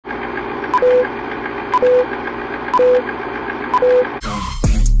Again,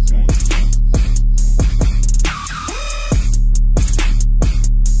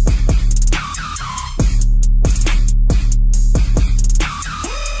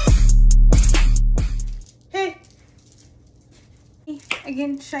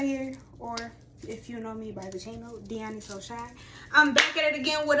 SHEIN, or if you know me by the channel, Deanna So Shy. I'm back at it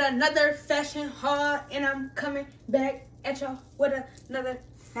again with another fashion haul, and I'm coming back at y'all with another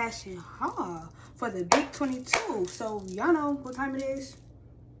fashion haul for the big 22. So y'all know what time it is.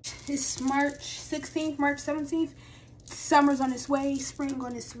 It's March 16th, March 17th. Summer's on its way, spring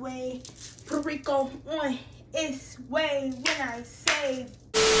on its way, Puerto Rico on its way. When I say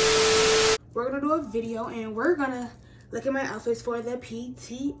we're gonna do a video and we're gonna look at my outfits for the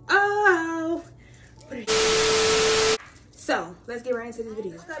PTO. So let's get right into this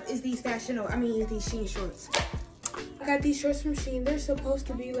video. First up is these these SHEIN shorts. I got these shorts from SHEIN. They're supposed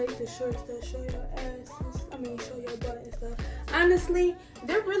to be like the shorts that show your ass, show your butt and stuff. Honestly,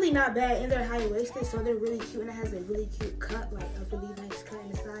 they're really not bad, and they're high-waisted, so they're really cute, and it has a really cute cut, like a really nice cut in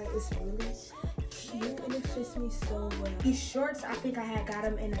the side. It's really cute, and it fits me so well. These shorts, I think I got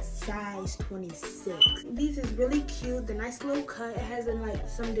them in a size 26. These is really cute. The nice little cut. It has like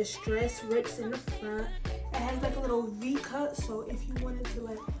some distressed rips in the front. It has like a little V cut, so if you wanted to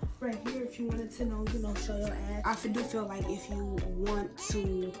like right here, if you wanted to show your ass. I do feel like if you want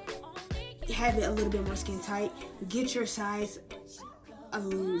to have it a little bit more skin tight, get your size a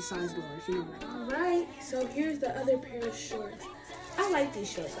little size lower, if you know what I mean. Alright, so here's the other pair of shorts. I like these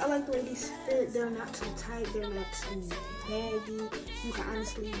shorts. I like the way these fit. They're not too tight. They're not too baggy. You can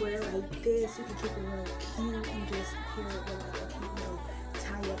honestly wear it like this. You can keep it real cute. You just pair it with like a cute little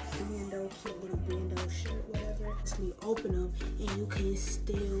tie-up bando, cute little bando shirt, whatever. Actually open them and you can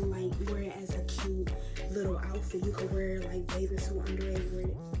still like wear it as a cute little outfit. You can wear like bathing suit under it, wear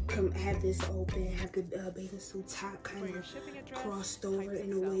it. Have this open, have the bathing suit top kind of crossed over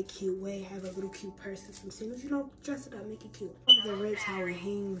in a way, cute way. Have a little cute purse and some sandals. Dress it up, make it cute. The rips, how it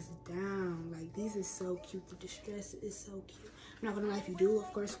hangs down. Like, these is so cute. The distress is so cute. I'm not gonna lie, if you do,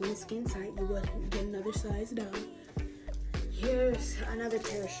 of course, when it's skin tight, you will get another size down. Here's another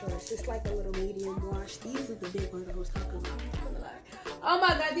pair of shorts. It's like a little medium wash. These are the big ones I was talking about. I'm not gonna lie. Oh my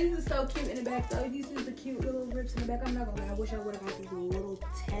god, these are so cute in the back though. These are the cute little rips in the back. I'm not gonna lie, I wish I would have got these a little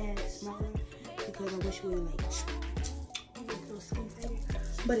tad smaller because I wish we would like a little skin tighter.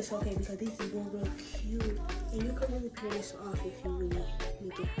 But it's okay because these are real cute, and you can really pair this off if you really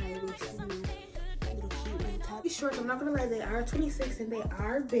make it high waist, little cute little top. These shorts, I'm not gonna lie, they are 26 and they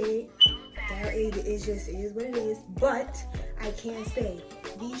are big. It just is what it is. But I can say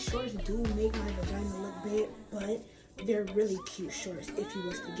these shorts do make my vagina look big, but they're really cute shorts if you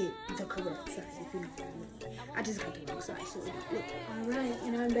was to get the correct size, if you know what I mean. I just got the wrong size, so it don't look. Alright,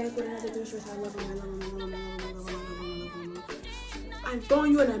 and I'm back with another pair of shorts. I love them, I love them, I love them, I love them, I love them, I love them, I love them. I'm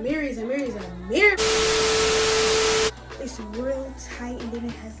throwing you in a mirror. It's real tight, and then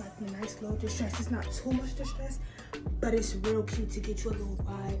it has like a nice little distress. It's not too much distress, but it's real cute to get you a little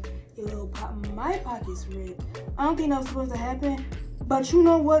vibe, a little pop. My pocket's ripped. I don't think that was supposed to happen. But you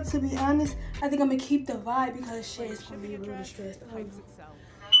know what, to be honest, I think I'm gonna keep the vibe because shit is gonna be real distressed. Oh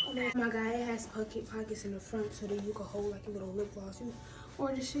my god, it has pockets in the front so that you can hold like a little lip gloss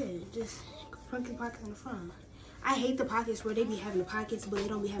or just funky pockets in the front. I hate the pockets where they be having the pockets, but they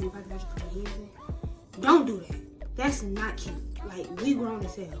don't be having pockets that you put your hands in. Don't do that. That's not cute. Like, we grown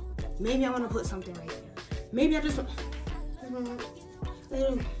as hell. Maybe I want to put something right there. Maybe I just I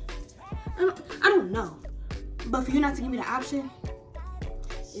don't know. But for you not to give me the option,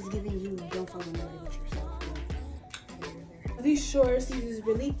 it's giving you don't fuck with nobody but yourself. These shorts, these is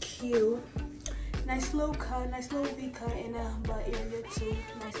really cute. Nice little cut, nice little V cut in the butt area too.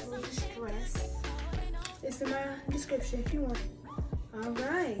 Nice little distress. It's in my description if you want.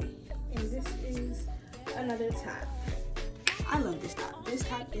 Alright. And this is another top. I love this top. This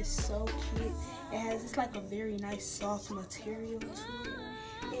top is so cute. It's like a very nice soft material to it.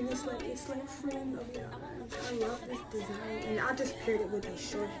 And it's like freedom of your arms. I love this design, and I just paired it with these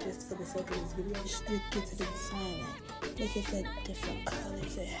shorts just for the sake of this video. Just to get to the design, like look at the different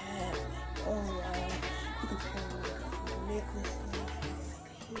colors it has. Like, oh wow, you can pair it with like a necklace, like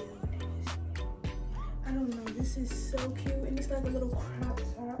a heel. I don't know. This is so cute, and it's like a little crop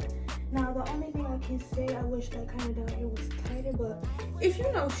top. Now the only thing I can say, I wish that kind of down here was tighter, but if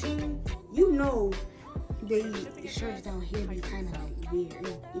you know SHEIN, you know the shirts down here be kind of like weird.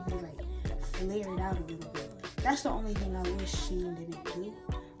 It be like flared out a little bit. That's the only thing I wish SHEIN didn't do.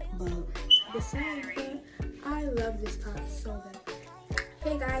 But besides that, I love this top so bad.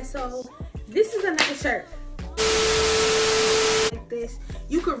 Hey guys, so this is another shirt. this.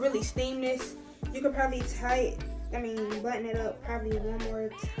 You could really steam this. You could probably button it up probably one more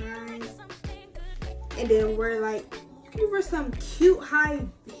time. And then wear like, you can wear some cute high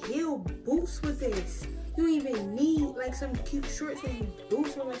heel boots with this. You don't even need like some cute shorts and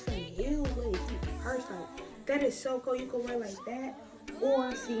boots or like some heels, like cute purse. Like that is so cool. You can wear like that.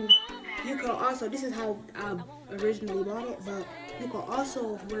 Or see, you could also, this is how I originally bought it, but you could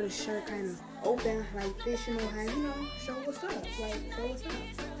also wear the shirt kind of open like this, you know, how, you know, show what's up, like show what's up.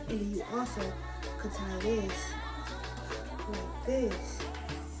 And then you also could tie this like this,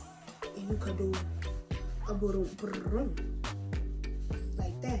 and you could do a little broom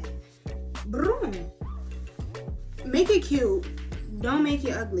like that. Broom. Make it cute. Don't make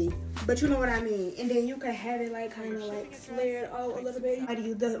it ugly. But you know what I mean. And then you can have it like kind of like flared out a little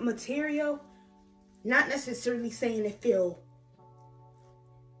bit. The material, not necessarily saying it feel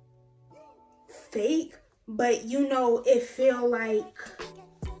fake, but you know, it feel like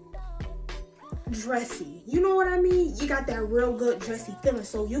dressy. You know what I mean? You got that real good dressy feeling,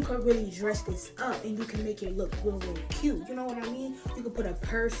 so you could really dress this up and you can make it look real, real cute. You know what I mean? You could put a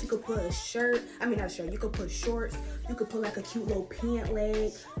purse, you could put a shirt, not a shirt, you could put shorts, you could put like a cute little pant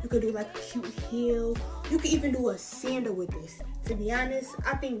leg, you could do like a cute heel, you could even do a sandal with this. To be honest,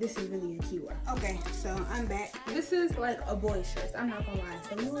 I think this is really a cute one. Okay, so I'm back. This is like a boy shirt, I'm not gonna lie.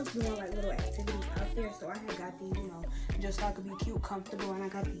 So we was doing like little activities out there, so I had got these, you know, just so I could be cute, comfortable, and I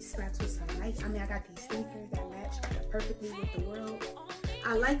got these slacks with some lights. I got these sneakers that match perfectly with the world.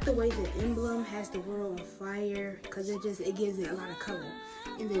 I like the way the emblem has the world on fire because it gives it a lot of color.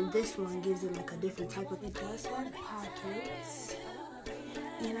 And then this one gives it like a different type of, it does have pockets.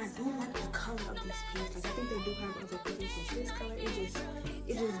 And I do like the color of these pants. Like I think they do have other colors, but this color, it just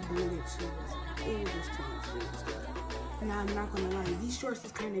blended too well. It was just too much. Now I'm not gonna lie, these shorts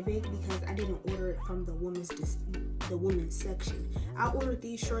is kind of big because I didn't order it from the women's section. I ordered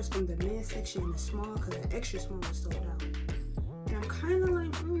these shorts from the men's section in the small because the extra small was sold out. And I'm kind of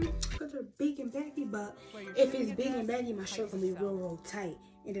like, because they're big and baggy, but if it's big and baggy, my shirt gonna be real, real tight.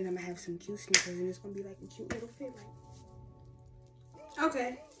 And then I'm gonna have some cute sneakers and it's gonna be like a cute little fit. Like,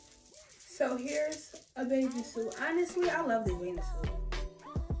 okay, so here's a bathing suit. Honestly, I love this bathing suit.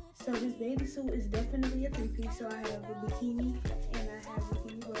 So this bathing suit is definitely a three-piece. So I have a bikini, and I have a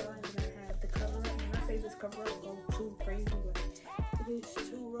bikini bra, and then I have the cover-up. And I say this cover-up go too crazy, but it is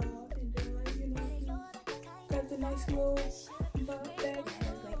too raw. And then, like, you know, got the nice little belt bag. It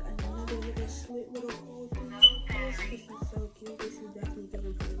has like another little slit little hole thing. This is so cute. This is definitely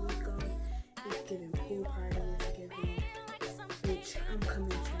giving Puerto Rico. It's giving pool party. It's giving, which I'm coming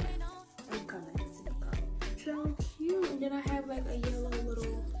to. I'm coming to the car. So cute. And then I have like a yellow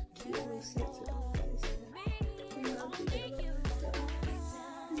little cute little set to all this. You know, the yellow and stuff.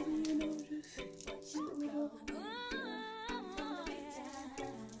 And then, you know, just cute little.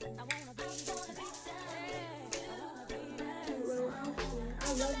 Cute little outfit. I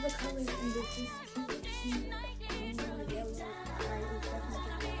love the colors in this. It's cute. The yellow.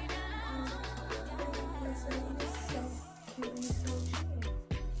 It's so cute and it's so chill.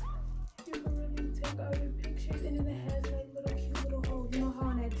 You can really take all your pictures, and then it has like little cute little holes. You know how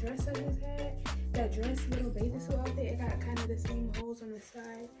on that dress I just had, that dress little bathing suit outfit, it got kind of the same holes on the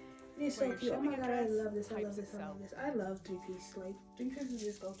side. And it's so cute. Oh my god, I love this. I love this. I love this. I love three-piece. Like three-pieces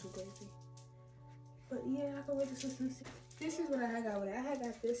just go too crazy. But yeah, I can wear this with some. This is what I had got with it. I had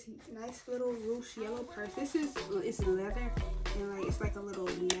got this nice little ruche yellow purse. It's leather and like it's like a little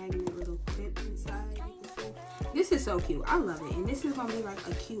magnet little clip inside. This is so cute. I love it. And this is gonna be like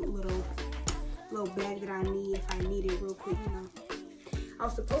a cute little bag that I need if I need it real quick, you know. I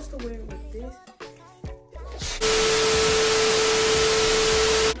was supposed to wear it with this.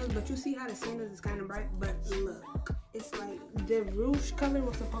 But you see how the sandals is kind of bright, but look, it's like the ruche color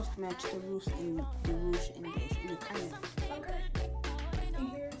was supposed to match the ruche in this, and it kind of okay. And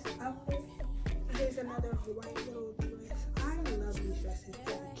here's outfit. Here's another white little dress. I love these dresses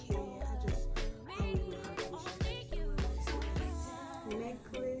as a kid. I just always love these dresses.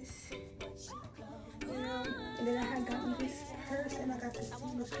 Necklace, you know. And then I had gotten this purse, and I got the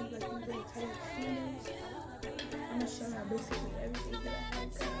seamless like these little tight seams. I'm gonna show y'all basically everything that I had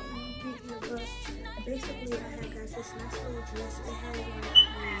got when you get here, but basically I had got this nice little dress. It had like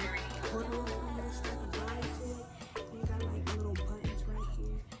Puerto almost like a body to it. And you got like little buttons right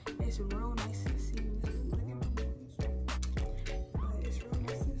here. It's real nice and seamless. Look at my buttons. But it's real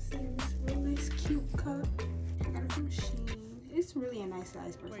nice and seamless. Real nice cute cut. I got it from SHEIN. It's really a nice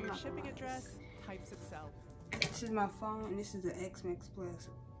size purse. Where your shipping address types itself. This is my phone, and this is the X Max Plus.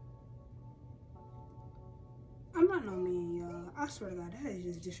 I'm not no man, y'all. I swear to God, that is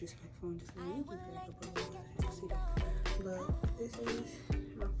just disrespectful. And just like, you just gotta put it on. See that? But this is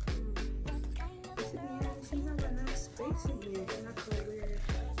my phone. To be honest, you have enough space in here, and I could wear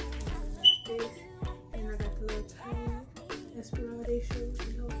this. And I got the little tiny Esperanto shoes.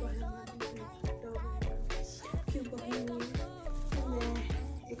 You know, if I have my cute bohemian. And then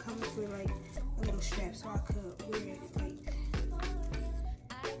it comes with like a little strap, so I could wear it like.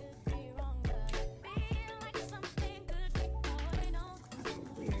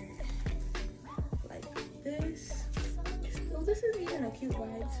 This is even a cute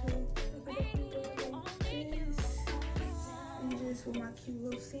vibe too. Look at it like this. And just with my cute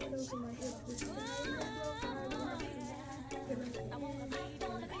little sandals and my hips this side. This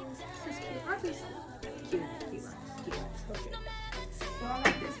is cute. I just cute vibes. Okay. So I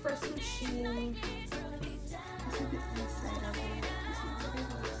like this first from SHEIN. This is the inside of it.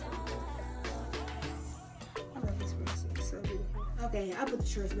 I love this bracelet. It's so beautiful. Okay, I put the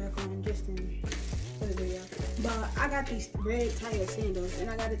shorts back on just in. But I got these red tire sandals and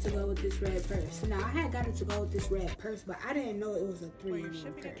I got it to go with this red purse. Now I had got it to go with this red purse, but I didn't know it was a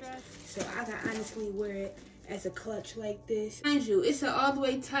 3-in-1 purse. So I can honestly wear it as a clutch like this. Mind you, it's an all the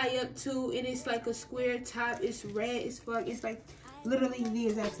way tie up too. It is like a square top. It's red as fuck. It's like literally the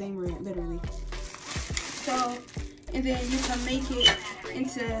exact same red, literally. So, and then you can make it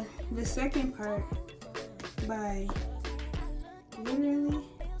into the second part by literally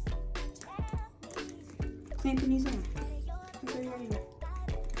clamping these on. I'll show you right here.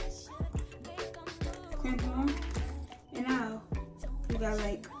 Clamp them on. And now you got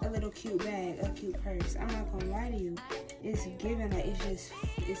like a little cute bag, a cute purse. I'm not gonna lie to you. It's giving like it's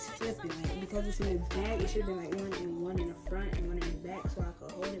flipping. Like because it's in the bag, it should have been like one in the front and one in the back so I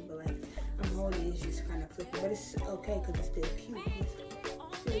could hold it. But like I'm holding it, it's just kind of flipping. But it's okay because it's still cute.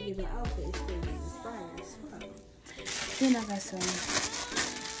 It's still giving outfit. It's still giving fire. So. Then I got some.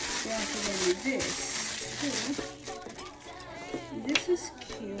 Yeah, I should do this. This is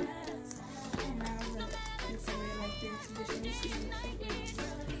cute. Now look, you can wear it like this.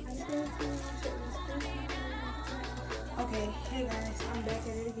 Okay, hey guys, I'm back at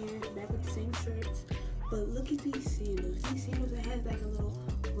it again, back with the same shirts. But look at these sandals. These sandals, it has like a little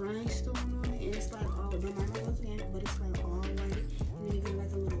rhinestone on it, and it's like all, don't mind my looks again, but it's like all white. And then you got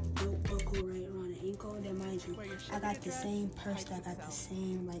like a little belt buckle right around the ankle. And then mind you, I got the same purse, I got the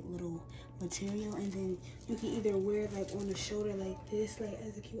same like little material, and then you can either wear it like on the shoulder like this, like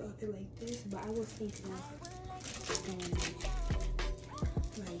as a cute outfit like this, but I was thinking like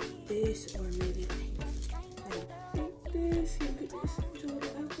this, or maybe like this. You could just do it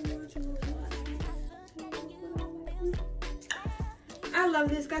afterwards. I love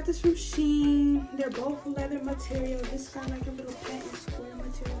this. Got this from SHEIN. They're both leather material. This got like a little patent square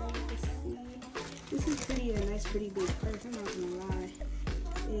material, you can see. This is pretty, a nice pretty big purse, I'm not gonna lie.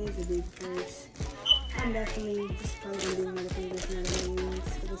 It is a big purse. I'm definitely just probably gonna do another thing with another wings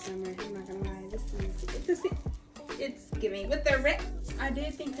for the summer. I'm not gonna lie. It's giving with the rip. I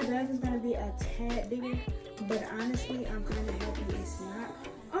did think the bag was gonna be a tad bigger, but honestly, I'm kind of happy it's not.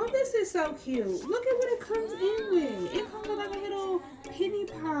 Oh, this is so cute. Look at what it comes in with. It comes with like a little penny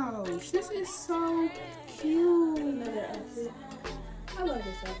pouch. This is so cute. Another outfit. I love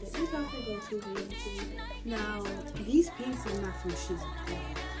this outfit. This outfit goes too good too. Now, these pants are not from SHEIN.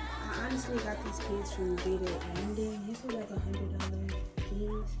 I honestly got these pants from Jaded London. These were like $100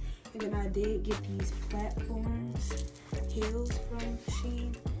 jeans. And then I did get these platforms heels from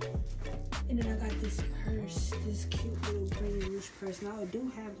SHEIN. And then I got this purse, this cute little green ruche purse. Now I do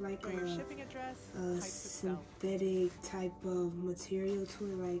have like a synthetic type of material to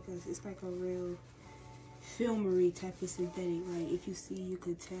it. Like it's like a real filmery type of synthetic. Like if you see, you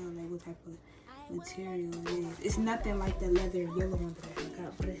could tell like what type of material it is. It's nothing like the leather yellow one that I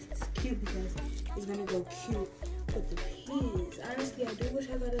got, but it's cute because it's gonna go cute with the pants. Honestly, I do wish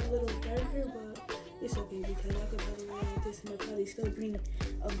I got it a little darker, but it's okay because I could probably wear like this and it'll probably still bring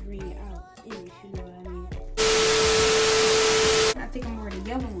a green out, if you know what I mean. I think I'm wearing the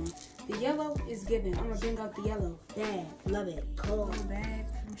yellow one. The yellow is given. I'm gonna bring out the yellow. Bag, love it. Cold bag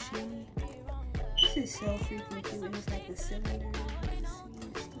from SHEIN. This is so freaking cute, and it's like a cylinder. You can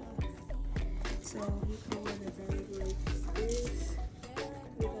see stuff. So you can wear the bag like this.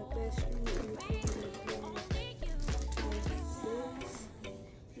 We got that string, and you can wear the bag like this.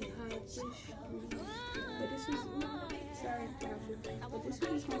 You hide this string. But this is, sorry, but this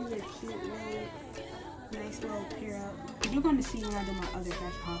is one of the cute little, nice little pair up. You're going to see when I do my other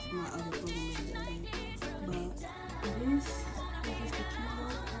fashion haul for my other clothing line. But this is just a cute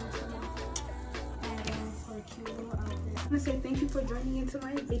little person add on for a cute little outfit. want to say thank you for joining into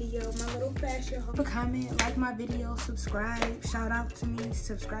my video, my little fashion haul. Comment, like my video, subscribe, shout out to me,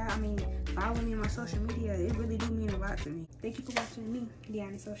 follow me on my social media. It really do mean a lot to me. Thank you for watching me,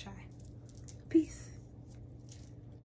 Deanna So Shy. Peace.